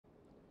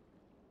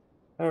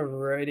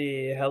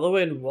Alrighty, hello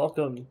and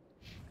welcome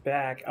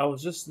back. I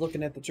was just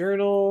looking at the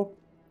journal.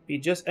 We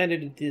just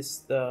ended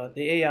the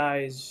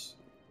AI's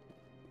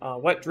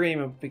wet dream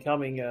of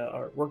becoming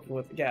or working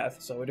with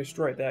Gath, so we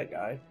destroyed that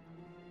guy.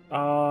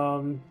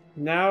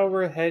 Now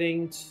we're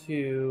heading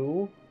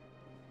to.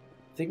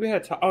 I think we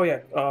had to. Oh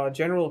yeah,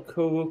 General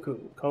Kowoku.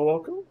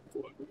 Kowoku?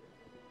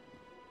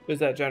 Who's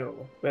that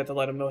general? We have to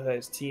let him know that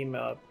his team.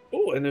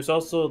 Oh, and there's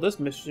also this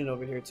mission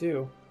over here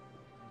too.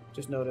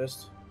 Just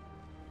noticed.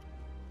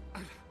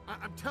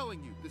 I'm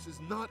telling you, this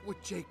is not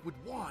what Jake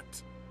would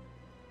want.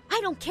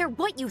 I don't care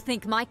what you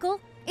think,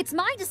 Michael. It's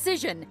my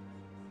decision.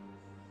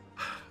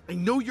 I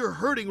know you're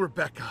hurting,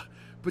 Rebecca,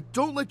 but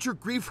don't let your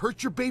grief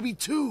hurt your baby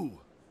too.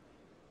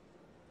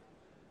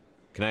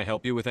 Can I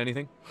help you with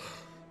anything?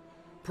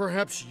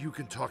 Perhaps you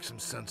can talk some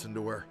sense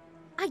into her.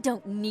 I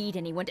don't need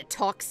anyone to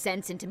talk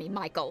sense into me,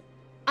 Michael.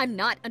 I'm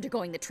not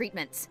undergoing the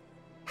treatments.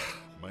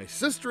 My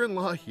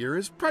sister-in-law here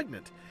is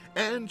pregnant,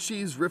 and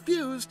she's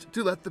refused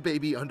to let the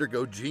baby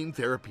undergo gene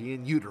therapy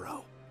in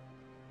utero.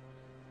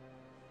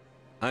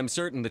 I'm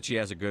certain that she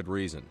has a good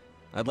reason.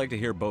 I'd like to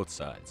hear both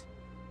sides.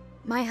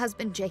 My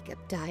husband Jacob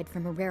died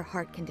from a rare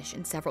heart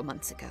condition several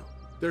months ago.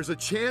 There's a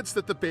chance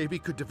that the baby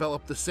could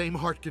develop the same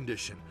heart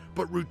condition,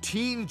 but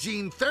routine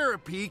gene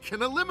therapy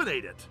can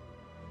eliminate it.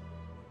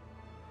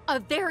 A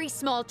very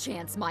small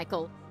chance,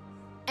 Michael.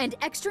 And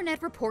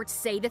extranet reports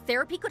say the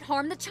therapy could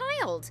harm the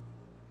child.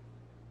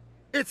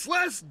 It's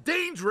less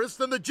dangerous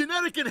than the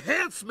genetic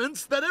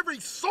enhancements that every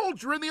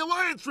soldier in the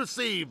Alliance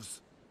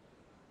receives!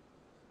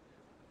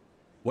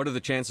 What are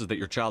the chances that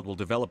your child will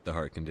develop the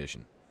heart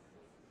condition?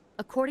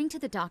 According to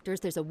the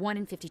doctors, there's a 1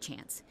 in 50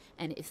 chance.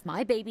 And if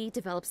my baby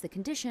develops the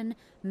condition,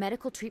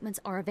 medical treatments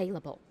are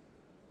available.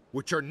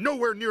 Which are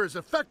nowhere near as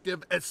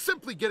effective as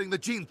simply getting the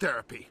gene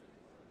therapy.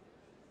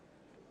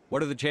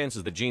 What are the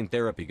chances that gene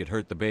therapy could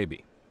hurt the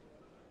baby?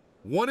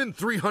 1 in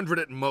 300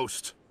 at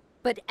most.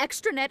 But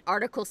extranet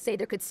articles say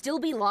there could still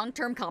be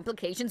long-term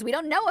complications we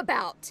don't know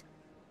about.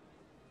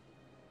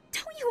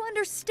 Don't you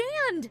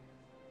understand?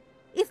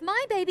 If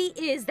my baby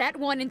is that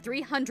 1 in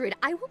 300,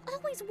 I will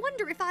always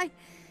wonder if I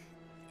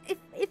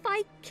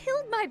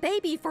killed my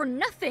baby for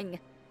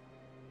nothing.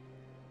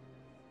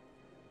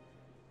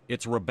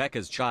 It's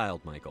Rebecca's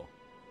child, Michael.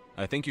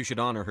 I think you should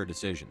honor her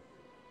decision.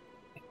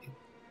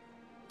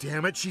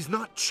 Damn it, she's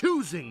not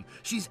choosing.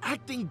 She's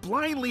acting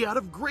blindly out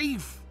of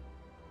grief.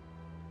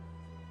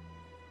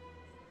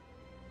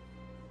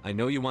 I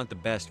know you want the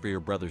best for your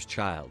brother's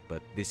child,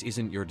 but this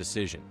isn't your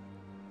decision.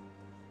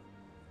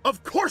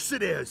 Of course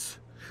it is!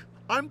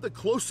 I'm the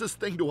closest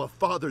thing to a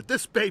father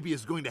this baby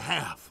is going to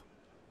have.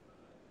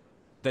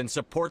 Then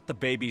support the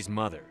baby's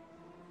mother.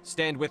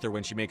 Stand with her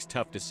when she makes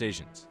tough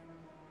decisions.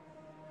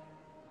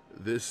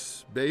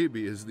 This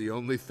baby is the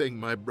only thing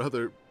my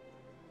brother...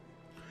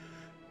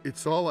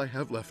 It's all I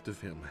have left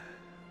of him.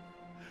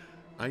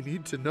 I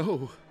need to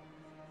know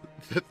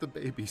that the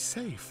baby's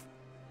safe.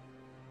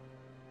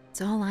 It's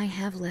all I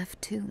have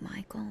left too,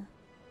 Michael.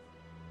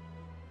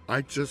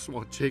 I just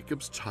want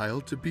Jacob's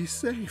child to be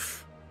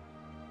safe.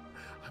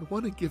 I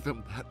want to give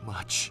him that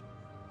much.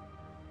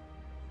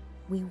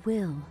 We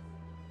will.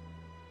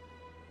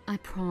 I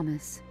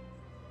promise.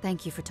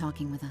 Thank you for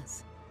talking with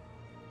us.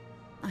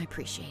 I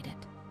appreciate it.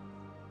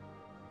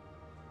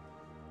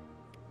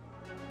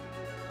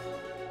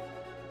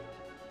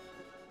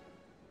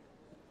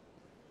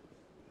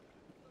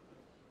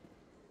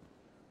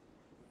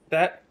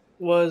 That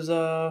was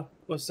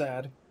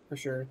sad for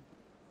sure.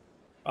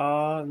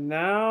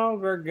 Now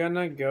we're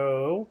gonna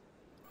go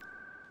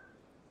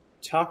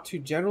talk to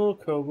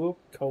General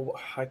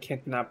I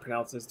can't not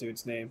pronounce this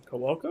dude's name.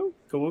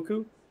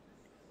 Kowoku?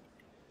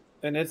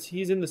 And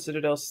he's in the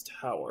Citadel's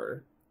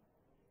tower.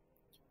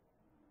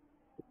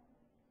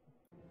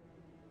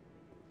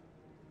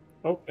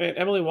 Oh, and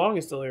Emily Wong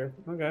is still here.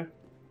 Okay.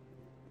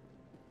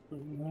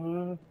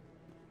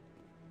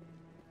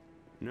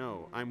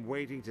 No, I'm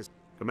waiting to...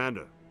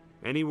 Commander,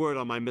 any word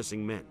on my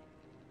missing men?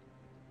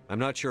 I'm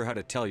not sure how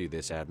to tell you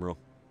this, Admiral.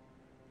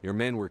 Your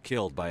men were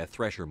killed by a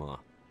thresher maw.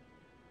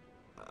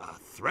 A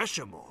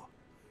thresher maw?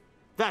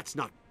 That's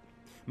not...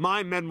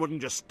 My men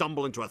wouldn't just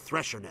stumble into a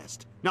thresher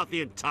nest. Not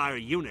the entire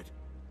unit.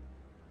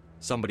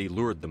 Somebody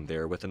lured them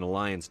there with an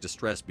Alliance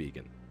distress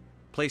beacon.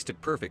 Placed it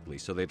perfectly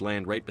so they'd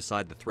land right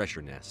beside the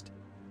thresher nest.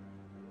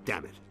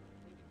 Damn it.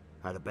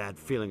 I had a bad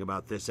feeling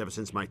about this ever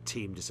since my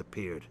team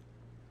disappeared.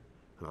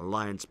 An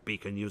Alliance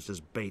beacon used as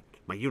bait,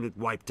 my unit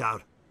wiped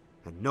out,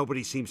 and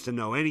nobody seems to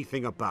know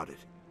anything about it.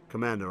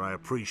 Commander, I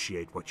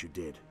appreciate what you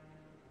did.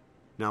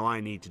 Now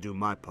I need to do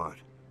my part.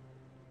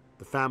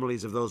 The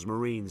families of those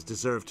Marines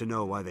deserve to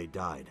know why they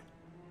died.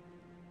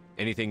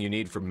 Anything you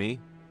need from me?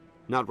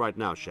 Not right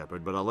now,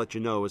 Shepard, but I'll let you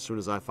know as soon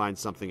as I find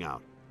something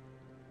out.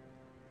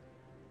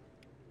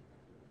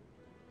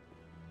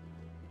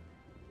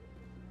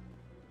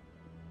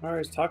 Alright,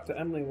 let's talk to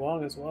Emily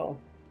Wong as well.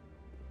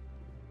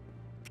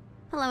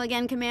 Hello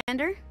again,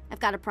 Commander. I've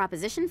got a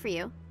proposition for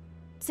you.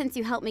 Since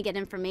you helped me get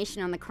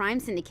information on the crime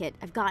syndicate,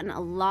 I've gotten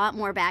a lot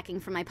more backing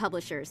from my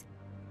publishers.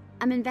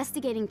 I'm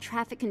investigating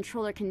traffic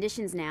controller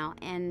conditions now,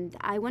 and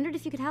I wondered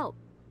if you could help.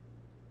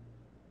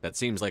 That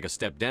seems like a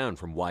step down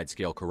from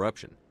wide-scale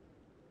corruption.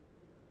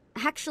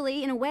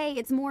 Actually, in a way,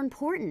 it's more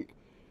important.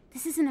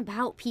 This isn't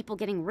about people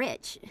getting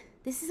rich.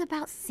 This is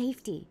about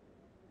safety.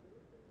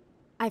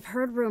 I've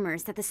heard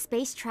rumors that the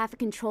space traffic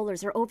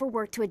controllers are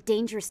overworked to a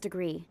dangerous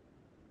degree.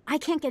 I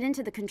can't get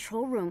into the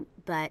control room,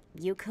 but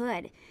you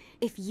could.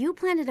 If you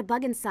planted a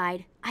bug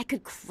inside, I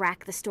could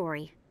crack the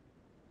story.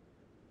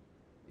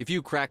 If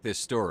you crack this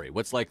story,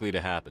 what's likely to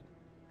happen?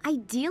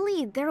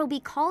 Ideally, there will be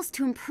calls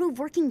to improve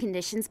working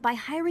conditions by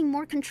hiring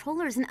more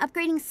controllers and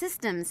upgrading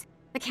systems.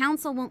 The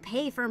council won't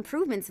pay for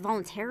improvements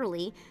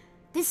voluntarily.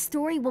 This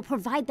story will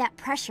provide that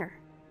pressure.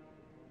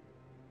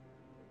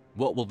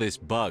 What will this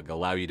bug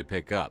allow you to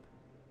pick up?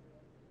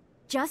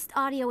 Just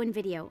audio and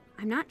video.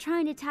 I'm not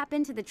trying to tap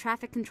into the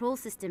traffic control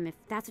system if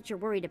that's what you're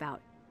worried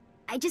about.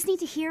 I just need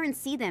to hear and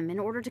see them in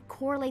order to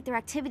correlate their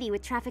activity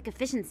with traffic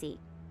efficiency.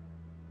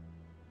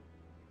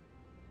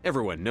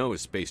 Everyone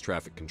knows space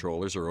traffic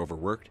controllers are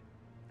overworked.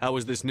 How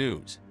is this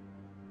news?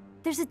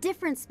 There's a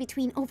difference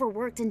between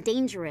overworked and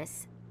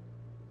dangerous.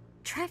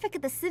 Traffic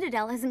at the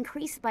Citadel has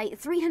increased by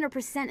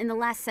 300% in the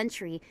last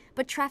century,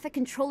 but traffic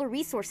controller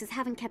resources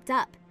haven't kept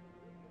up.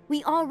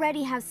 We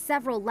already have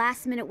several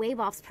last-minute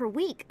wave-offs per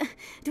week.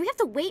 Do we have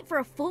to wait for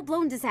a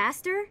full-blown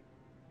disaster?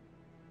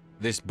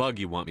 This bug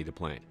you want me to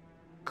plant,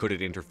 could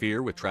it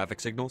interfere with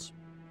traffic signals?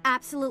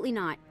 Absolutely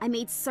not. I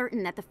made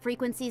certain that the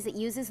frequencies it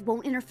uses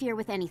won't interfere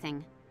with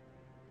anything.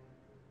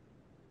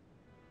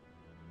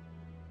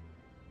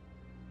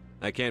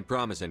 I can't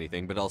promise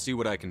anything, but I'll see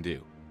what I can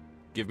do.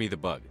 Give me the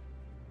bug.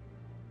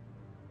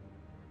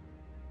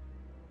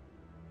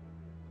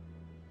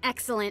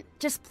 Excellent.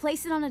 Just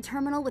place it on a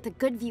terminal with a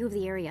good view of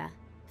the area.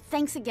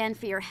 Thanks again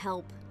for your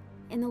help.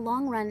 In the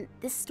long run,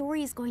 this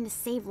story is going to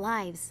save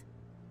lives.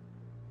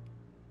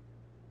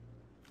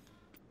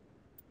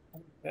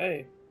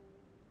 Okay.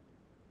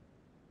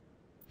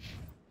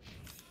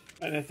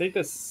 And I think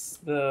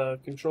the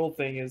control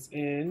thing is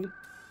in,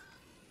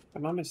 if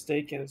I'm not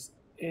mistaken, it's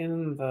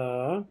in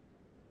the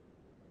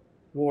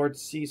Ward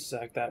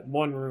C-Sec, that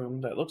one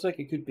room that looks like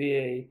it could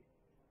be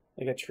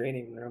a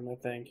training room, I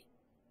think.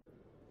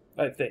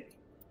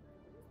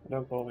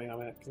 Don't quote me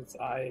on it, because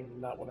I'm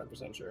not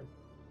 100% sure.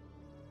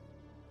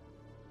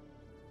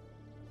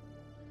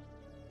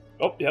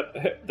 Oh, yep,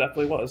 it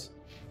definitely was.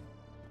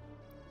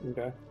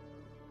 Okay.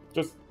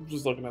 Just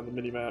looking at the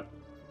mini-map.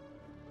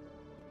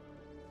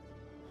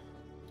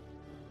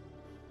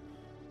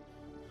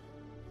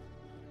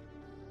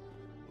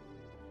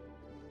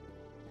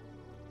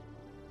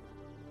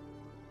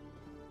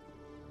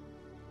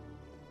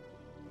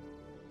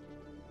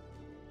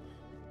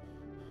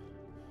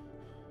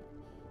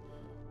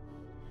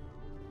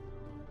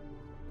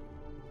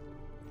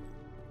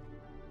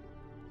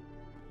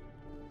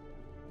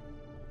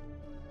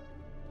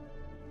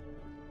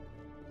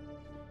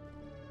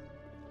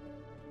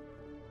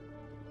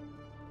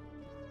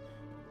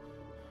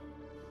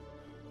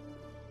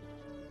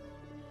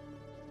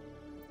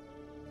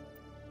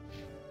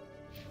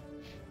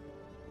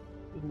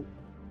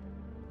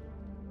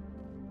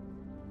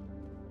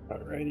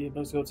 Alrighty,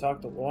 let's go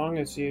talk to Wong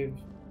and see if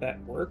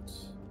that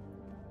works.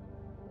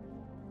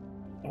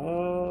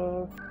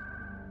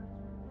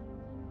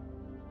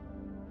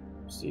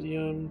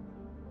 Stadium,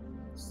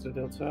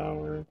 Citadel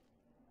Tower.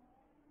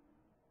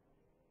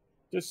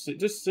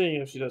 Just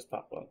seeing if she does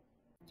pop up.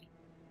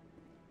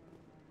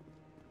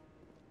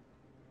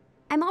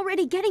 I'm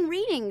already getting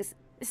readings.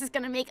 This is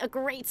gonna make a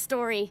great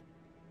story.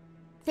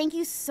 Thank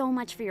you so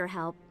much for your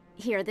help.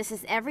 Here, this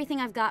is everything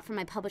I've got from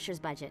my publisher's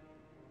budget.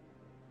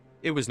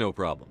 It was no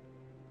problem.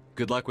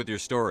 Good luck with your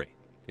story.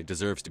 It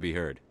deserves to be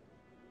heard.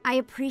 I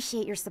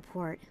appreciate your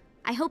support.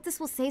 I hope this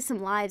will save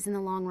some lives in the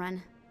long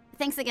run.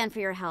 Thanks again for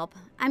your help.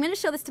 I'm gonna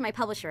show this to my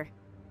publisher.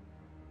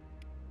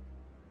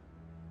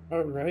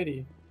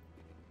 Alrighty.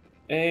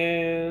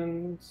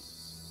 And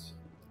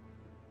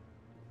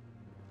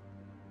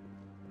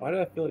why did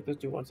I feel like this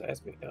dude wants to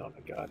ask me? Oh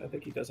my god, I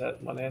think he does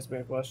want to ask me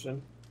a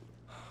question.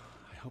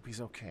 I hope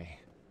he's okay.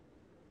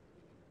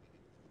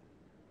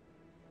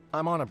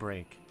 I'm on a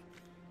break.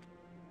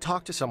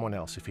 Talk to someone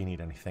else if you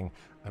need anything.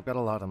 I've got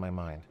a lot on my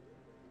mind.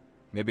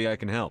 Maybe I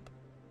can help.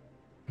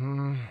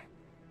 Well,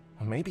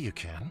 maybe you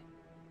can.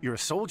 You're a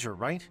soldier,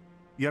 right?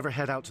 You ever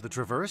head out to the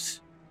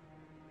Traverse?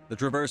 The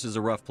Traverse is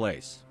a rough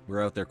place.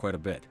 We're out there quite a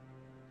bit.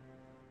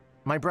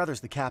 My brother's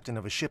the captain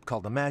of a ship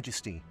called the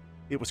Majesty.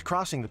 It was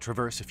crossing the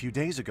Traverse a few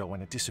days ago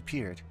when it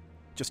disappeared.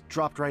 Just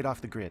dropped right off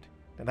the grid.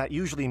 And that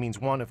usually means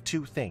one of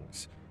two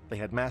things. They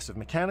had massive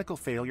mechanical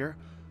failure,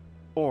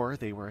 or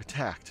they were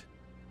attacked.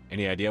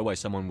 Any idea why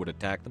someone would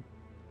attack them?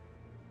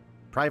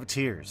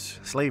 Privateers,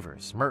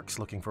 slavers, mercs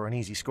looking for an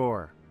easy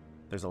score.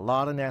 There's a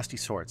lot of nasty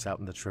sorts out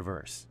in the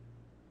Traverse.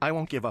 I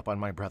won't give up on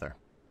my brother.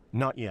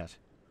 Not yet.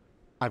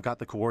 I've got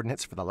the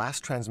coordinates for the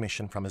last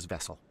transmission from his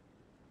vessel.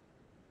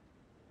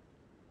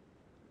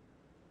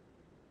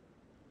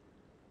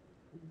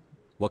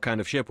 What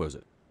kind of ship was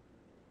it?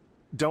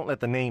 Don't let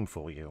the name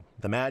fool you.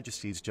 The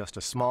Majesty's just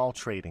a small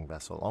trading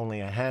vessel,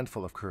 only a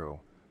handful of crew,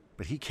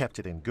 but he kept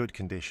it in good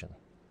condition.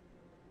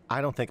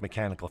 I don't think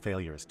mechanical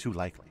failure is too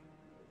likely.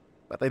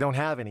 But they don't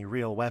have any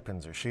real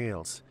weapons or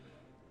shields.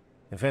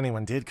 If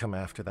anyone did come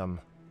after them,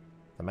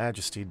 the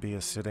Majesty'd be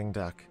a sitting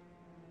duck.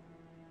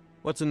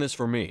 What's in this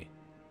for me?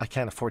 I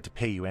can't afford to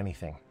pay you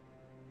anything.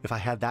 If I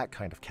had that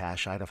kind of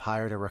cash, I'd have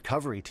hired a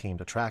recovery team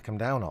to track him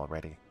down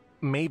already.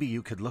 Maybe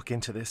you could look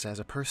into this as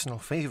a personal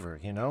favor,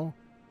 you know?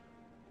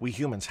 We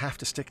humans have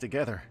to stick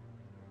together.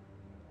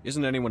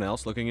 Isn't anyone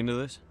else looking into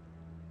this?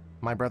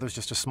 My brother's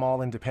just a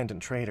small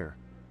independent trader.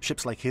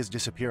 Ships like his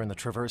disappear in the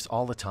Traverse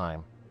all the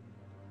time.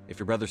 If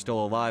your brother's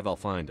still alive, I'll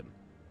find him.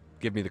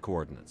 Give me the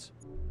coordinates.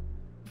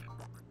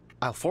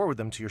 I'll forward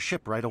them to your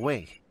ship right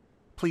away.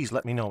 Please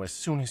let me know as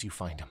soon as you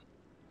find him.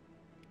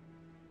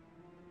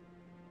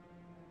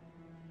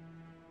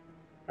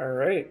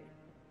 Alright.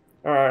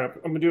 Alright,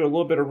 I'm gonna do a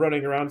little bit of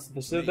running around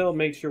the Citadel,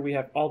 make sure we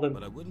have all the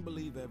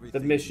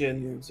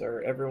missions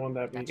or everyone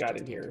that we got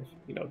in here,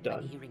 you know,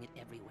 done.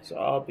 So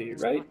I'll be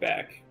right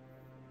back.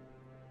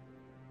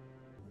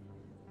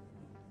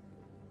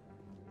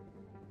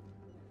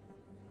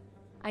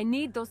 I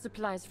need those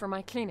supplies for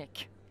my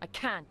clinic. I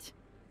can't.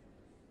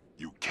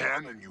 You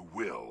can and you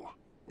will,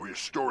 or your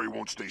story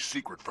won't stay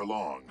secret for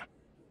long.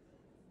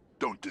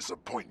 Don't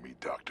disappoint me,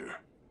 Doctor.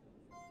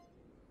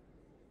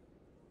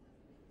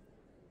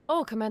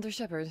 Oh, Commander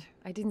Shepard,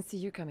 I didn't see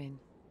you come in.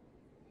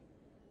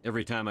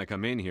 Every time I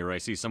come in here, I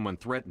see someone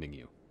threatening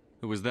you.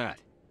 Who was that?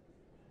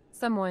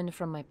 Someone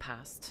from my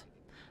past.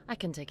 I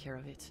can take care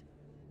of it.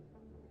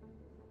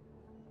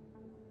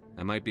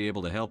 I might be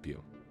able to help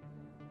you.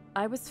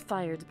 I was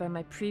fired by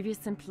my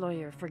previous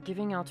employer for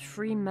giving out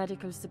free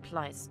medical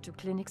supplies to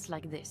clinics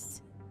like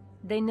this.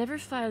 They never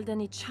filed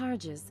any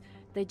charges,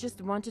 they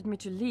just wanted me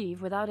to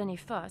leave without any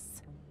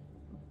fuss.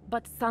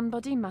 But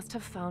somebody must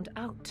have found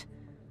out.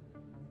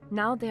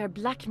 Now they are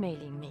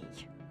blackmailing me.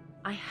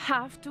 I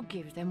have to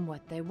give them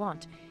what they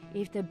want.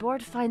 If the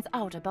board finds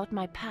out about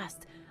my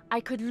past,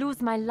 I could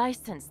lose my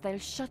license. They'll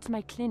shut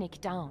my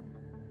clinic down.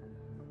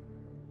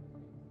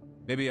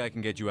 Maybe I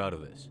can get you out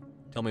of this.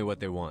 Tell me what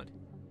they want.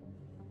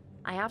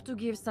 I have to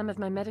give some of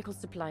my medical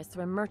supplies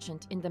to a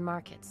merchant in the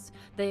markets.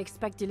 They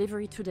expect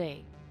delivery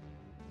today.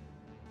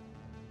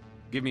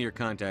 Give me your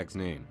contact's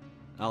name.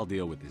 I'll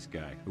deal with this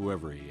guy,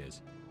 whoever he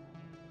is.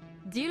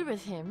 Deal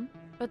with him?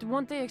 But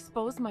won't they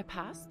expose my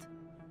past?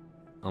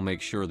 I'll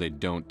make sure they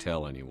don't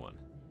tell anyone.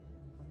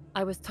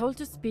 I was told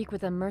to speak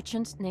with a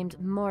merchant named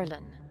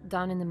Morlan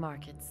down in the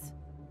markets.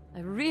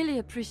 I really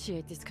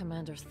appreciate this,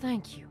 Commander.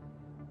 Thank you.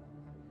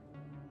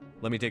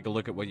 Let me take a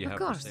look at what you have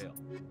for sale.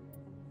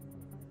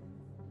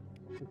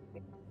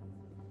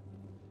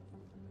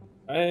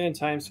 And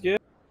time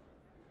skip.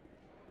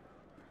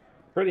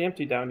 Pretty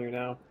empty down here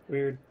now.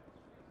 Weird.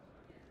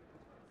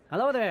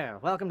 Hello there.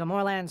 Welcome to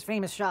Morland's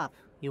famous shop.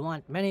 You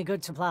want many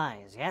good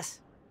supplies, yes?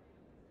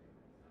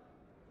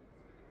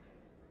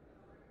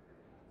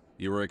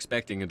 You were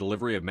expecting a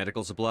delivery of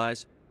medical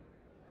supplies?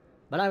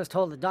 But I was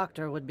told the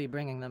doctor would be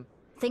bringing them.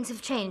 Things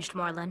have changed,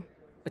 Morlan.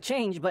 A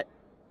change, but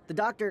the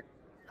doctor...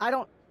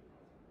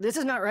 This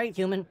is not right,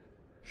 human.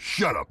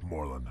 Shut up,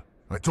 Morlan.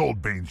 I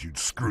told Baines you'd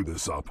screw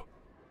this up.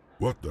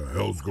 What the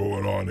hell's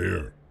going on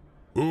here?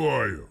 Who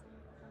are you?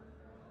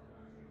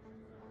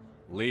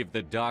 Leave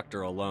the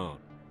doctor alone.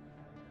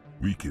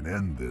 We can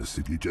end this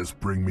if you just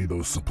bring me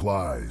those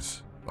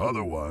supplies.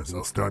 Otherwise,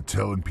 I'll start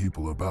telling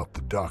people about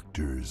the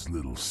doctor's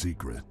little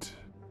secret.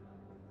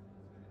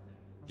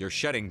 You're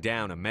shutting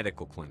down a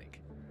medical clinic.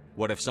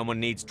 What if someone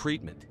needs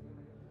treatment?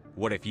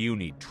 What if you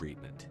need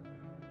treatment?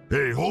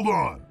 Hey, hold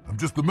on! I'm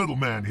just the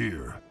middleman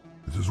here.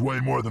 This is way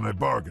more than I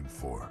bargained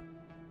for.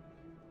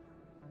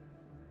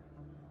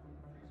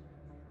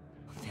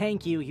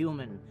 Thank you,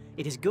 human.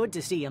 It is good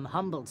to see him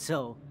humbled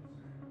so.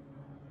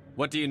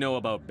 What do you know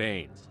about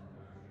Baines?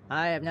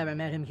 I have never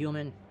met him,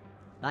 human.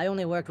 I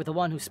only worked with the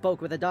one who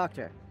spoke with the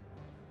doctor.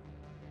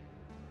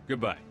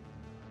 Goodbye.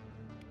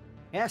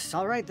 Yes,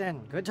 all right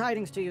then. Good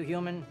tidings to you,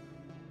 human.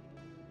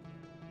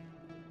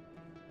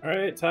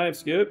 Alright, time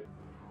skip.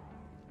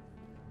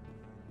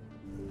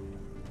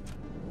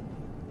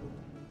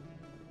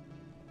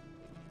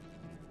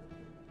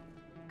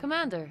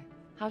 Commander,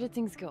 how did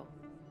things go?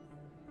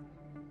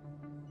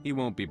 He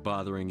won't be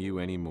bothering you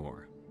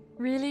anymore.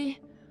 Really?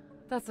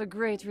 That's a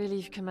great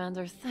relief,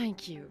 Commander.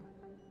 Thank you.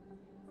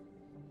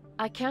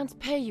 I can't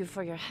pay you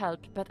for your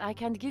help, but I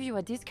can give you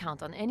a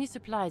discount on any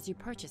supplies you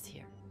purchase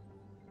here.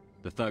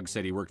 The thug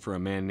said he worked for a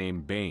man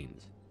named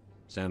Baines.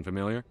 Sound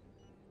familiar?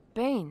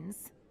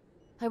 Baines?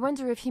 I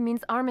wonder if he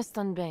means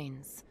Armiston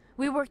Baines.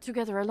 We worked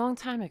together a long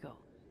time ago.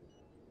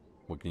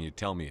 What can you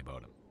tell me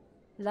about him?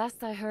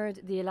 Last I heard,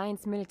 the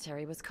Alliance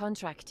military was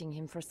contracting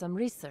him for some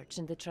research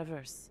in the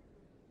Traverse.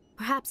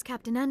 Perhaps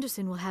Captain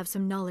Anderson will have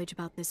some knowledge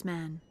about this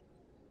man.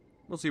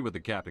 We'll see what the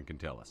captain can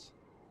tell us.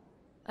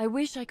 I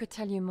wish I could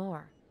tell you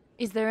more.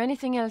 Is there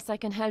anything else I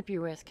can help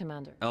you with,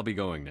 Commander? I'll be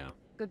going now.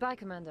 Goodbye,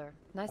 Commander.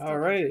 Nice talking.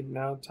 Alright,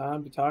 now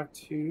time to talk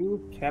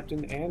to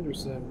Captain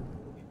Anderson.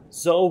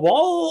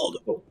 Zowald!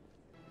 Oh.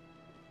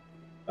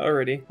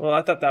 Alrighty. Well,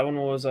 I thought that one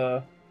was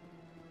a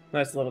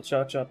nice little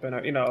touch-up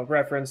and, you know, a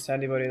reference to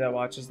anybody that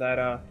watches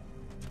that,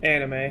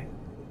 anime.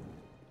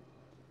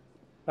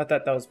 I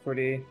thought that was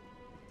pretty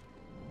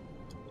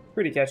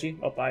catchy.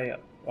 Oh, I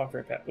walked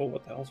right past. Oh,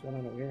 what the hell's going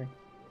on over here?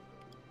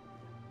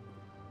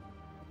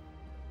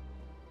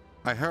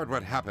 I heard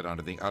what happened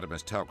under the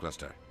Artemis Tau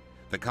cluster.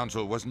 The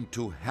Council wasn't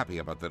too happy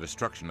about the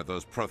destruction of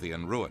those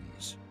Prothean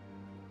ruins.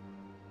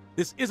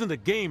 This isn't a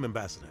game,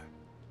 Ambassador.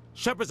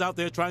 Shepard's out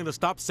there trying to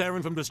stop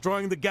Saren from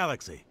destroying the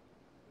galaxy.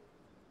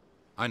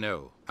 I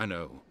know.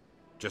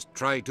 Just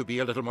try to be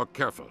a little more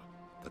careful.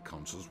 The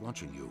Council's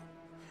watching you,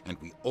 and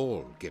we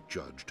all get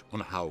judged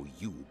on how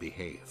you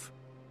behave.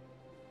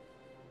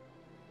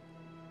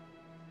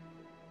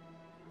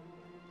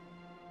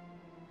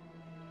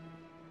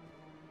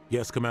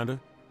 Yes, Commander?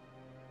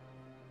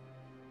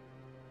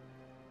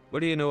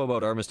 What do you know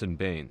about Armiston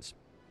Baines?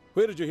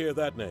 Where did you hear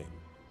that name?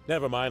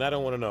 Never mind, I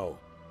don't want to know.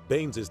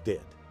 Baines is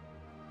dead.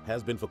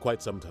 Has been for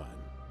quite some time.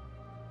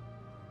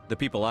 The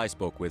people I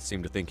spoke with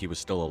seemed to think he was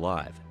still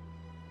alive.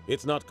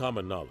 It's not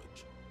common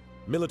knowledge.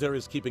 Military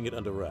is keeping it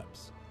under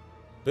wraps.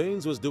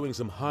 Baines was doing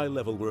some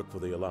high-level work for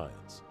the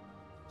Alliance.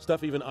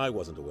 Stuff even I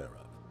wasn't aware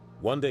of.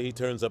 One day he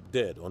turns up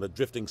dead on a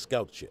drifting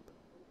scout ship.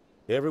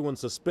 Everyone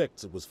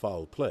suspects it was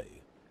foul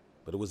play,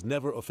 but it was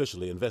never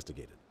officially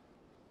investigated.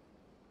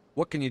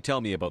 What can you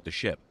tell me about the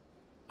ship?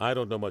 I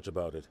don't know much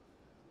about it.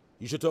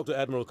 You should talk to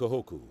Admiral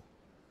Kahoku.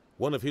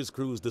 One of his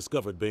crews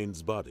discovered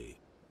Baines' body.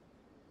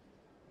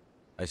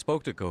 I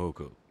spoke to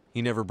Kahoku.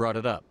 He never brought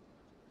it up.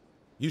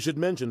 You should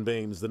mention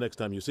Baines the next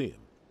time you see him.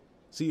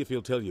 See if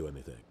he'll tell you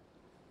anything.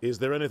 Is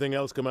there anything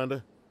else,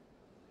 Commander?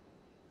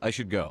 I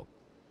should go.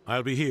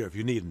 I'll be here if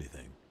you need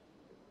anything.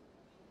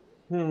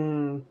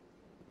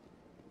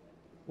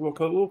 Well,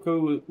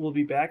 Kahoku will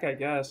be back, I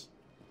guess.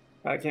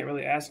 I can't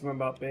really ask him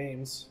about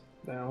Baines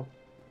now.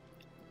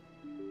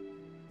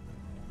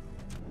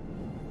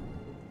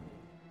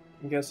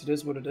 I guess it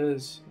is what it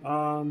is.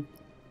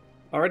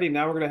 Alrighty,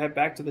 now we're gonna head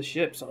back to the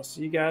ship, so I'll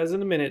see you guys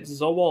in a minute.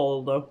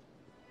 Zawaldo.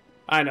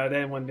 I know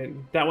that one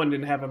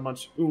didn't have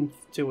much oomph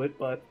to it,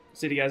 but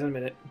see you guys in a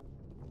minute.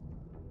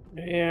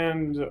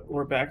 And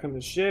we're back on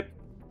the ship.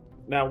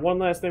 Now, one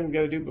last thing we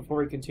gotta do before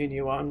we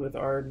continue on with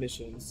our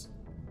missions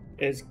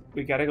is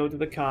we gotta go to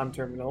the comm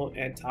terminal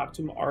and talk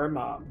to our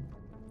mom.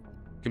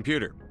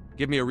 Computer,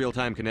 give me a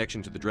real-time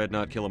connection to the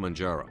Dreadnought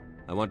Kilimanjaro.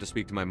 I want to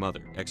speak to my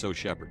mother, XO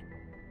Shepard.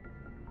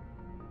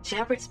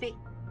 Shepard speak?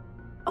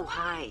 Oh,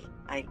 hi.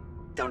 I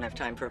don't have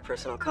time for a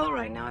personal call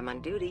right now. I'm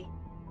on duty.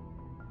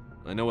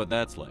 I know what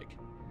that's like.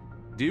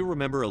 Do you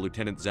remember a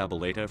Lieutenant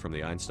Zabaleta from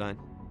the Einstein?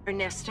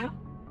 Ernesto?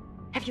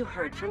 Have you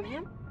heard from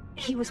him?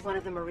 He was one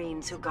of the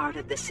Marines who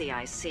guarded the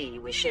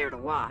CIC. We shared a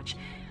watch.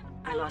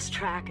 I lost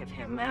track of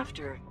him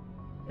after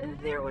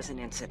there was an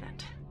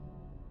incident.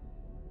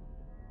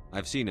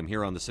 I've seen him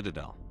here on the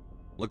Citadel.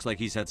 Looks like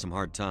he's had some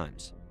hard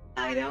times.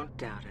 I don't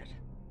doubt it.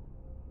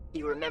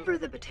 You remember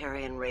the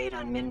Batarian raid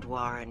on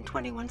Mindwar in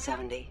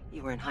 2170?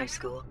 You were in high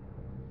school.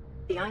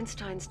 The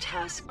Einstein's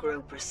task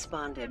group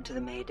responded to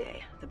the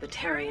Mayday. The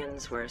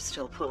Batarians were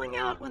still pulling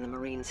out when the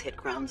Marines hit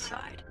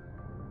groundside.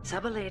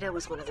 Zabaleta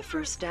was one of the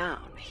first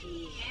down.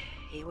 He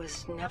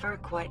was never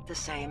quite the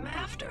same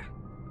after.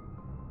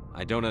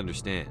 I don't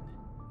understand.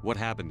 What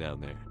happened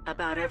down there?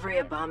 About every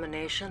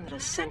abomination that a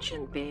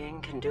sentient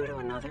being can do to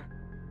another.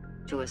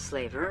 To a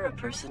slaver, a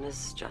person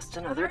is just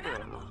another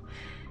animal.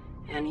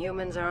 And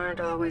humans aren't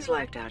always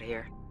liked out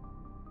here.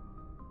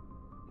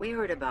 We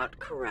heard about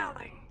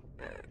corralling,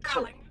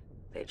 culling.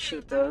 They'd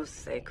shoot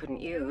those they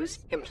couldn't use,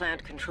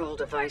 implant control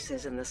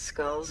devices in the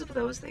skulls of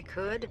those they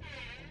could,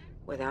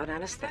 without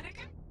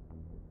anesthetic.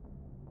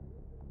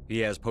 He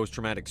has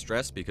post-traumatic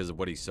stress because of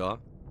what he saw?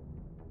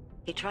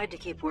 He tried to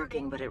keep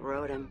working, but it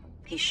rode him.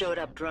 He showed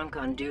up drunk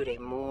on duty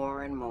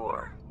more and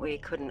more. We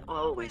couldn't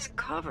always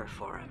cover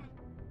for him.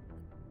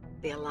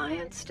 The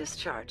Alliance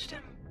discharged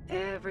him.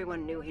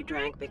 Everyone knew he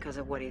drank because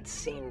of what he'd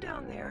seen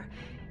down there,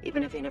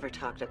 even if he never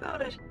talked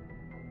about it.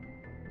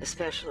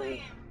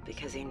 Especially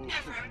because he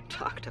never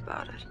talked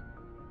about it.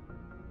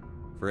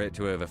 For it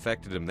to have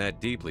affected him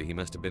that deeply, he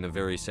must have been a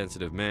very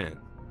sensitive man.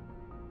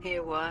 He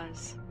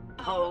was.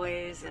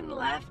 Always in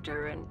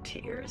laughter and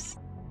tears.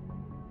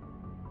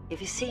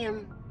 If you see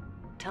him,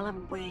 tell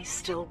him we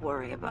still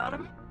worry about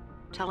him.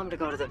 Tell him to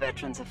go to the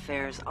Veterans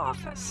Affairs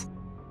office.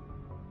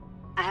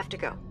 I have to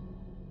go.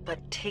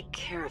 But take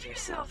care of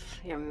yourself.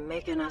 You're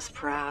making us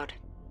proud.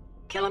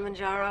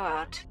 Kilimanjaro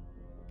out.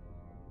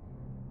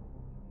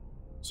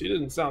 She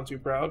didn't sound too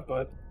proud,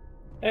 but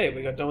hey,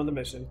 we got done with the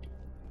mission.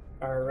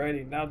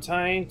 Alrighty, now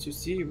time to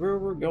see where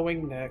we're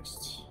going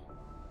next.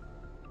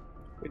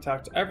 We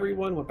talked to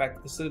everyone, went back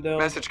to the Citadel.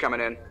 Message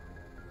coming in.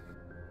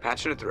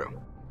 Patching it through.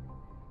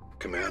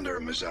 Commander,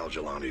 Miss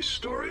Al-Jalani's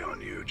story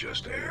on you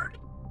just aired.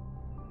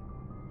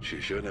 She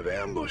shouldn't have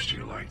ambushed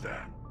you like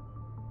that,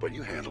 but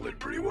you handled it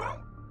pretty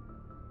well.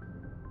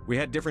 We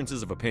had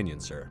differences of opinion,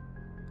 sir.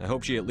 I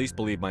hope she at least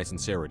believed my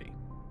sincerity.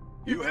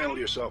 You handled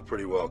yourself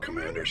pretty well,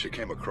 Commander. She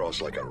came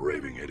across like a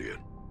raving idiot.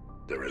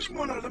 There is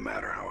one other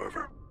matter,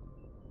 however.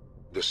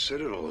 The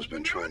Citadel has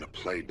been trying to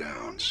play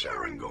down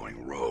Saren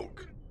going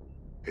rogue.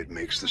 It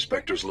makes the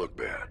Spectres look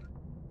bad.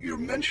 Your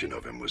mention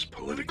of him was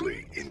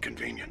politically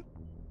inconvenient.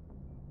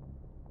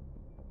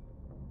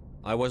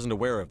 I wasn't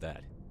aware of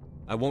that.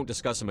 I won't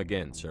discuss him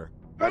again, sir.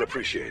 I'd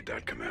appreciate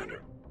that,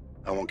 Commander.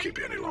 I won't keep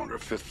you any longer.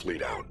 Fifth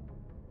Fleet out.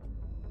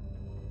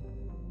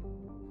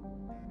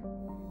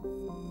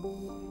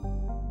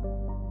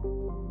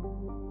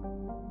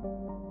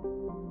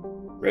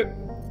 Rip.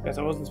 Guess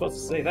I wasn't supposed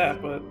to say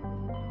that, but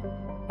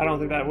I don't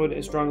think that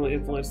would strongly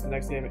influence the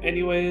next game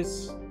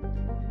anyways.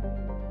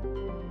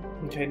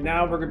 Okay,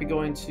 now we're going to be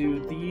going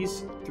to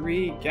these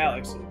 3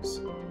 galaxies.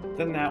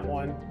 Then that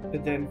one,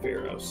 and then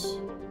Pharos.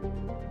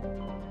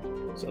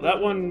 So that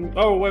one...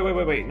 Oh,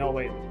 wait. No,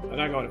 wait. I'm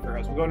not going to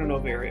Pharos. We're going to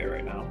Novaria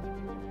right now.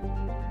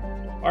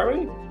 Are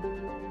we?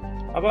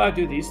 How about I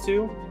do these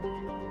 2?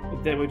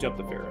 And then we jump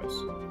to Pharos.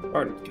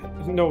 Or,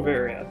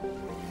 Novaria.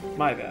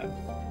 My bad.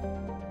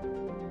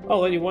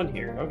 Oh, only 1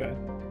 here. Okay.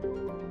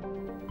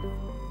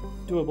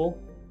 Doable.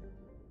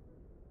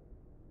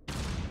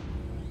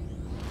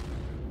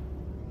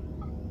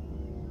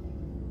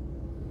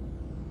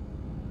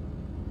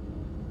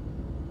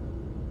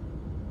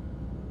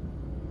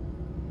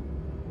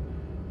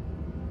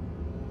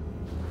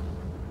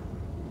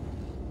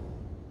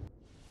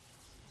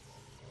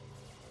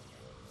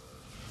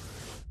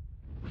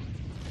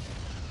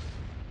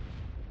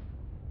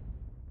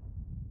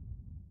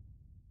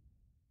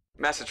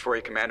 Message for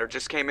you, Commander.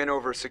 Just came in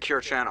over a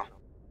secure channel.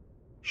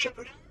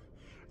 Shepard,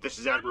 this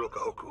is Admiral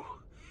Kahoku.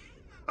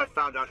 I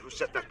found out who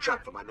set that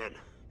trap for my men.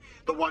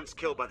 The ones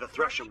killed by the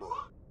Thresher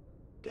Maw.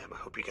 Damn, I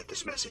hope you get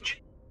this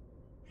message.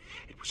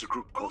 It was a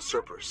group called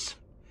Cerberus.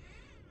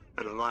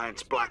 An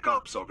Alliance Black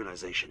Ops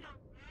organization.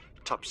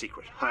 Top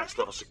secret, highest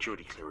level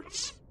security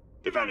clearance.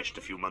 They vanished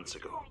a few months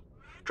ago.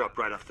 Dropped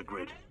right off the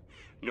grid.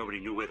 Nobody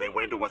knew where they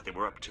went or what they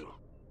were up to.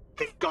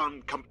 They've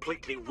gone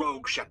completely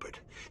rogue, Shepard.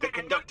 They're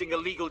conducting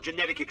illegal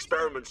genetic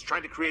experiments,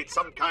 trying to create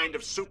some kind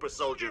of super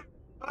soldier.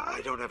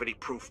 I don't have any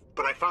proof,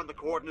 but I found the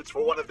coordinates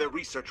for one of their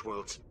research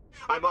worlds.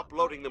 I'm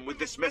uploading them with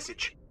this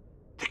message.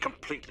 They're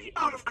completely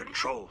out of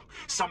control.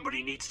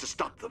 Somebody needs to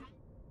stop them.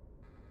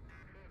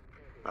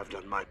 I've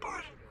done my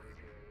part.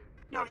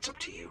 Now it's up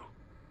to you.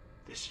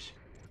 This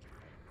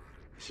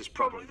is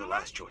probably the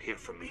last you'll hear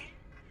from me.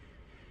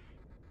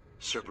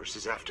 Cerberus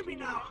is after me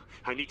now.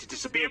 I need to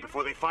disappear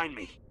before they find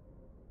me.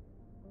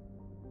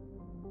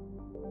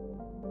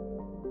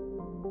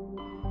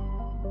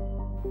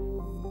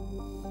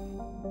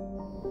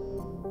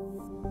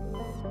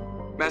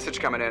 Message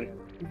coming in.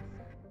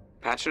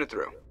 Patching it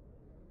through.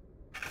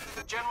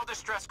 General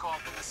distress call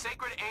from the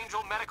Sacred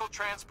Angel Medical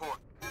Transport.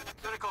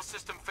 Critical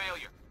system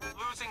failure.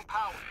 Losing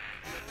power.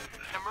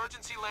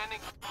 Emergency landing.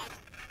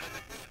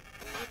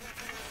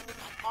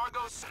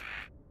 Argos.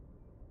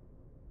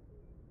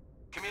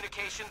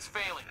 Communications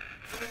failing.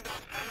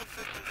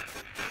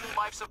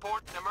 Life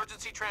support and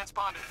emergency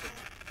transponder.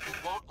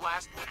 Won't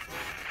last.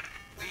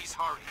 Please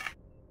hurry.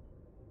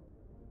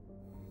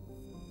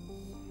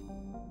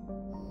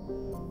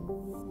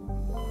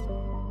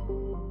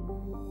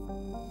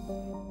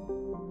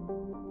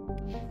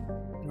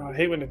 I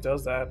hate when it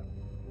does that.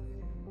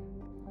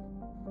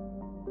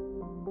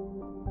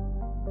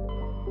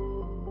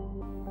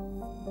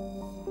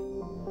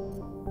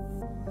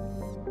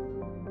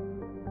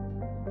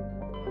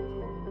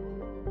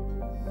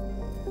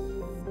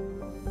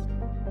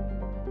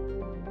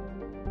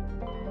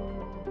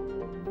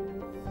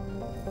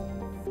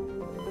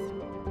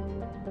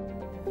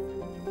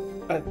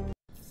 I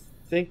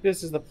think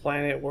this is the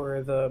planet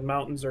where the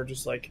mountains are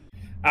just like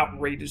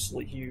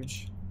outrageously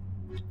huge.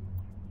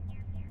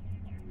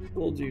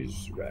 We'll do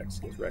Rex,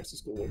 because Rex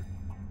is cool.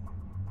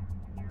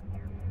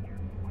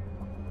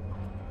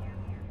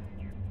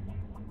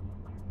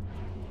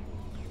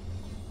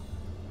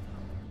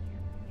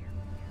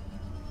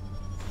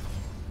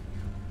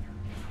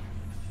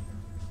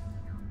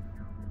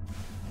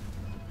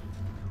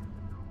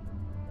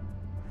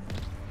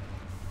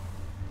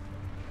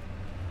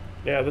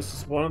 Yeah, this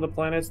is one of the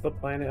planets. The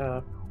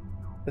planet,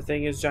 the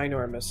thing is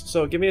ginormous.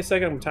 So give me a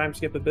second, I'm gonna time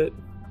skip a bit.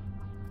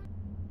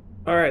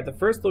 Alright, the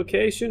first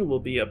location will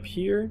be up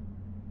here.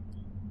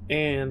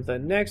 And the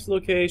next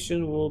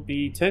location will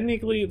be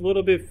technically a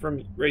little bit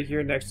from right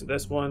here next to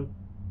this one.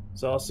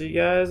 So I'll see you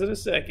guys in a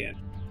second.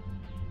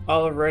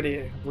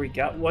 Alrighty, we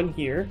got one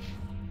here.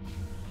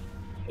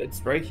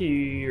 It's right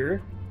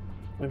here.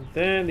 And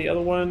then the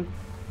other one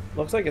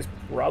looks like it's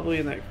probably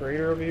in that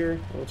crater over here.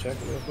 We'll check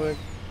it real quick.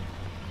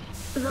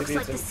 Looks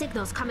like the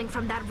signal's coming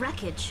from that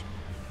wreckage.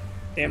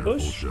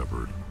 Ambush? Careful,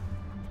 Shepard.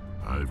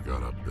 I've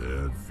got a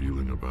bad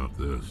feeling about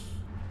this.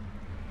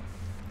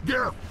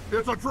 Gif!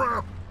 It's a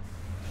trap!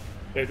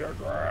 It's a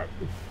trap.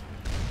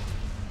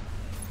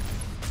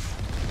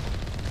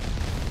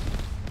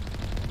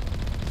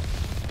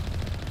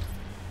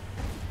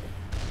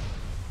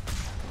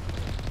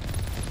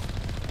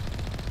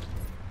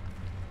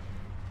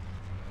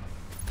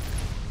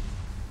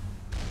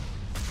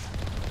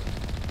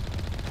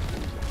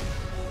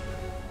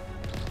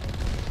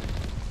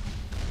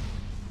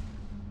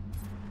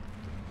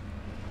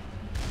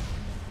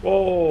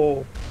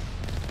 Whoa!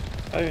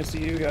 I didn't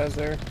see you guys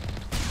there.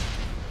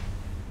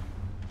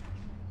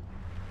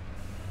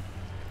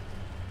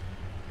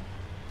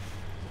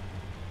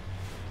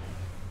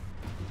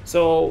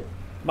 So,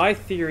 my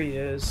theory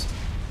is...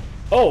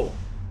 Oh!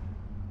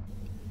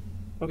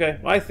 Okay,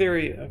 my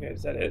theory... Okay,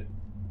 is that it?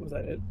 Was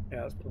that it?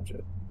 Yeah, that's pretty much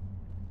it.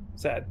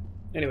 Sad.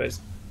 Anyways,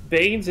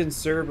 Baines and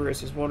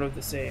Cerberus is one of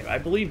the same. I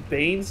believe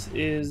Baines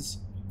is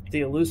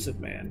the elusive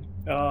man.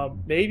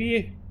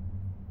 Maybe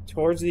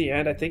towards the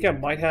end, I think I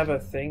might have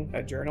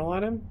a journal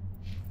on him.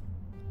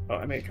 Oh,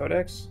 I made a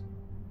codex.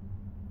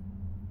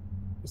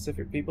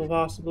 Specific people,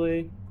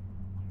 possibly.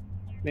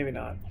 Maybe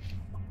not.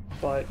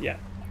 But, yeah.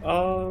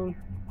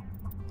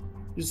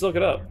 Just look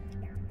it up.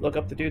 Look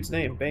up the dude's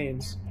name,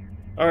 Baines.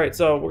 Alright,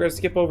 so we're gonna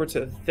skip over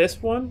to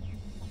this one.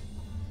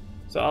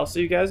 So I'll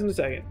see you guys in a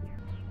second.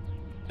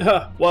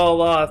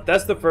 Well,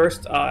 that's the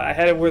first. I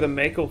had it where the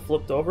Mako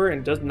flipped over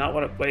and does not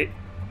want to...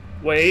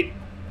 Wait.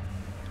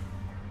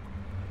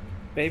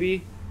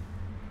 Maybe?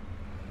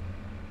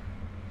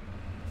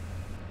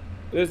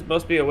 There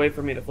must be a way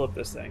for me to flip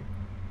this thing.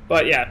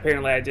 But yeah,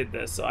 apparently I did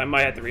this, so I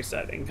might have to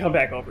reset it and come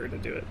back over to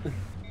do it.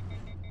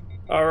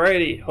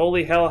 Alrighty,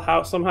 holy hell,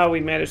 how somehow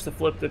we managed to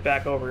flip it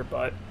back over,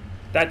 but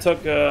that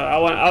took,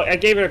 I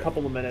gave it a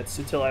couple of minutes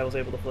until I was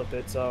able to flip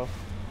it, so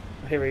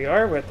here we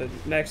are, we're at the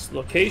next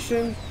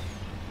location.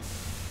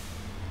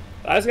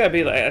 I just gotta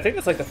be like, I think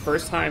that's like the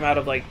first time out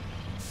of like,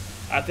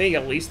 I think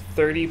at least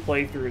 30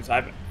 playthroughs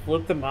I've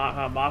flipped the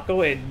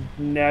Mako and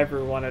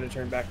never wanted to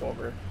turn back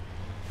over.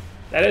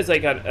 That is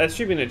like, that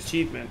should be an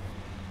achievement,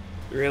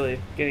 really,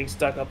 getting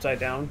stuck upside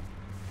down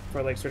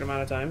for like a certain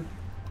amount of time.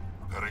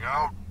 Heading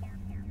out.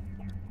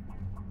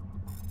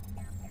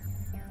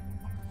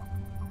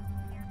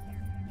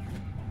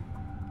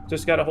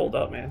 Just gotta hold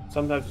up, man.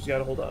 Sometimes you just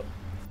gotta hold up.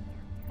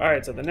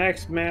 Alright, so the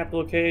next map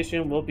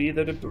location will be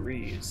the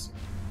debris.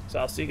 So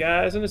I'll see you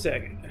guys in a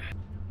second.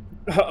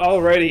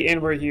 Alrighty,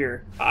 and we're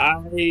here.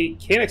 I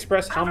can't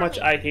express how much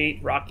I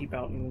hate Rocky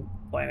Mountain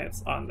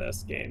planets on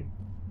this game.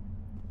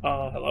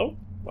 Hello?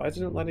 Why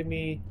isn't it letting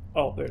me...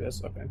 Oh, there it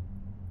is. Okay.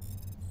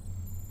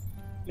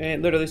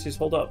 And literally, just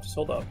hold up. Just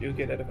hold up. You'll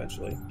get it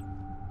eventually.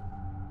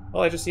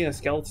 Oh, I just seen a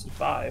skeleton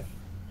 5.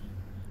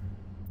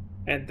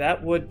 And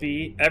that would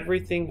be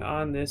everything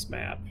on this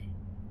map.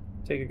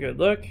 Take a good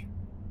look.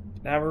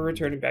 Now we're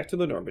returning back to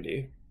the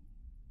Normandy.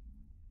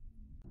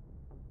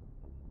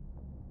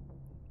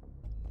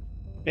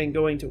 And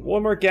going to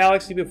one more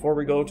galaxy before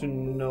we go to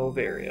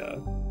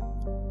Novaria.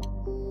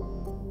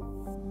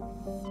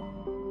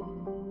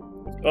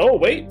 Oh,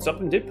 wait!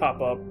 Something did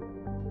pop up.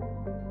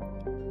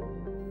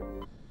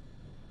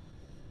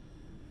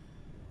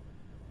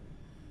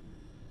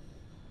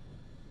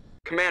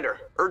 Commander,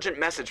 urgent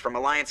message from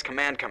Alliance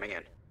Command coming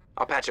in.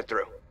 I'll patch it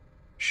through.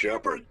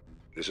 Shepard,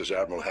 this is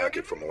Admiral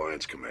Hackett from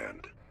Alliance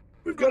Command.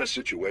 We've got a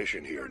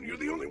situation here, and you're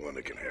the only one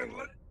that can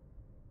handle it.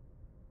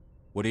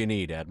 What do you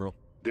need, Admiral?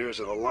 There's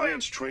an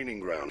Alliance training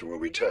ground where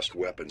we test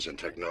weapons and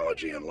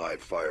technology in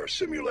live-fire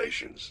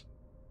simulations.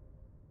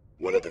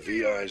 One of the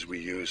VIs we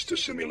use to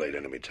simulate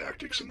enemy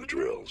tactics in the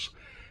drills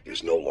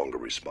is no longer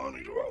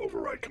responding to our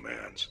override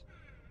commands.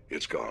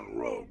 It's gone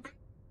rogue.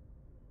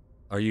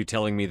 Are you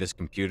telling me this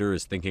computer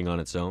is thinking on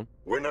its own?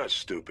 We're not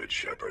stupid,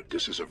 Shepard.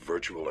 This is a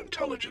virtual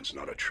intelligence,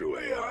 not a true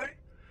AI.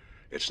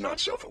 It's not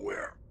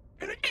self-aware,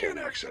 and it can't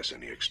access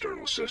any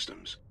external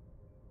systems.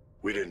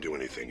 We didn't do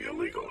anything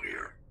illegal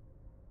here.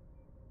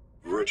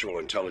 Virtual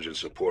intelligence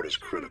support is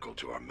critical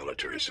to our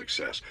military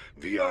success.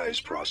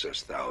 VIs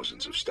process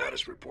thousands of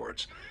status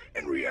reports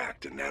and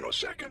react in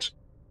nanoseconds.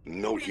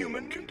 No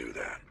human can do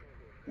that.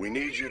 We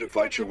need you to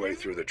fight your way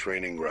through the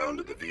training ground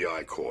of the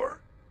VI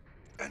core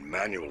and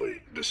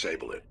manually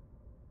disable it.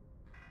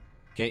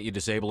 Can't you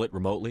disable it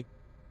remotely?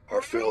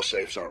 Our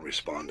fail-safes aren't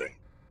responding.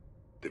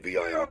 The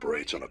VI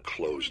operates on a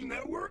closed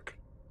network.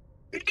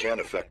 It can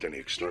affect any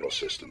external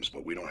systems,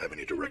 but we don't have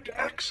any direct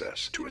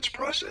access to its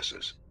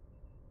processes.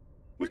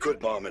 We could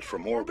bomb it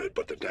from orbit,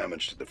 but the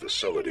damage to the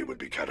facility would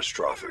be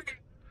catastrophic.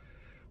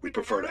 We'd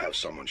prefer to have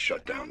someone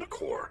shut down the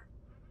core.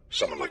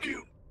 Someone like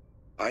you.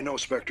 I know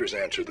Spectres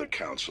answer the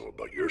Council,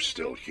 but you're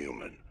still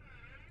human.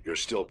 You're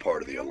still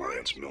part of the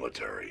Alliance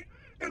military,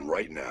 and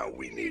right now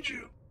we need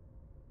you.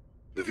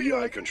 The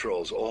VI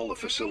controls all the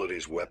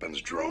facility's weapons,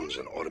 drones,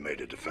 and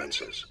automated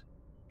defenses.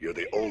 You're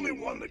the only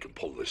one that can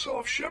pull this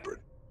off, Shepard.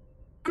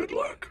 Good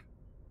luck.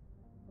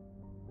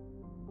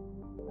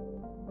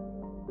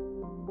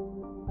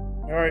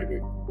 Alright,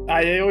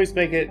 I always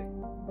make it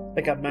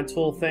like a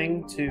mental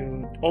thing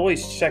to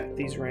always check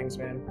these rings,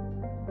 man.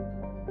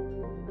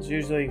 There's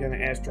usually an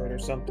asteroid or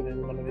something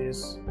in one of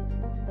these.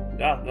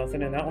 Ah,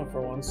 nothing in that one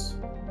for once.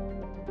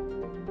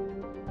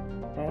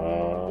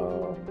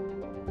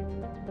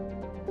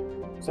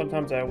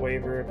 Sometimes I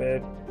waver a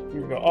bit.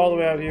 We go all the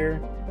way out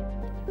here.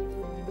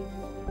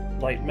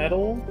 Light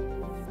metal.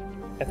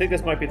 I think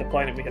this might be the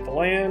planet we get to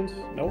land.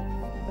 Nope.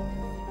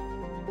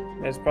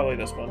 It's probably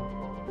this one.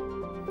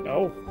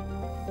 No.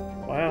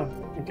 Wow.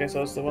 Okay,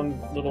 so it's the one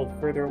a little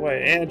further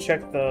away. And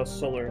check the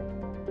solar.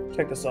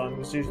 Check the sun.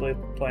 There's usually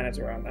planets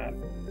around that.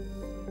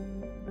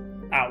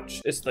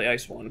 Ouch, it's the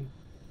ice one.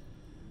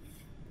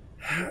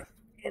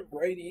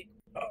 Alrighty.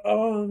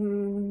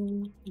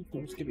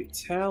 Let's give you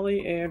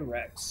Tally and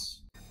Rex.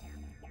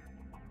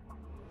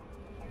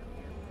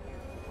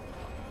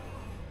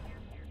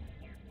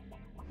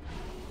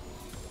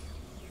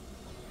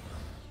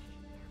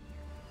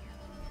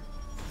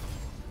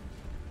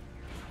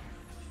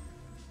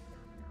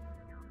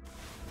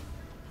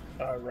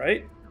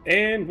 Alright,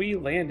 and we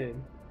landed.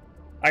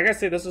 I gotta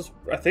say,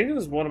 I think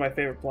this is one of my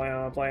favorite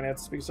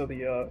planets because of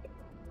the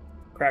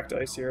cracked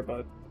ice here,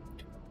 but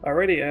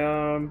alrighty,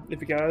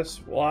 if you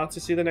guys want to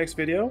see the next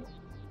video,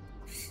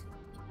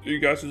 you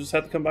guys will just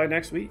have to come by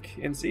next week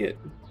and see it.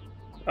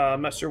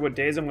 I'm not sure what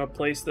days I'm going to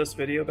place this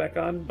video back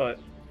on, but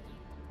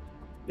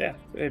yeah,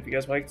 if you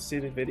guys would like to see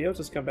the video,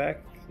 just come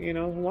back,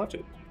 and watch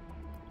it.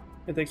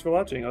 And thanks for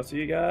watching. I'll see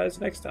you guys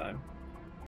next time.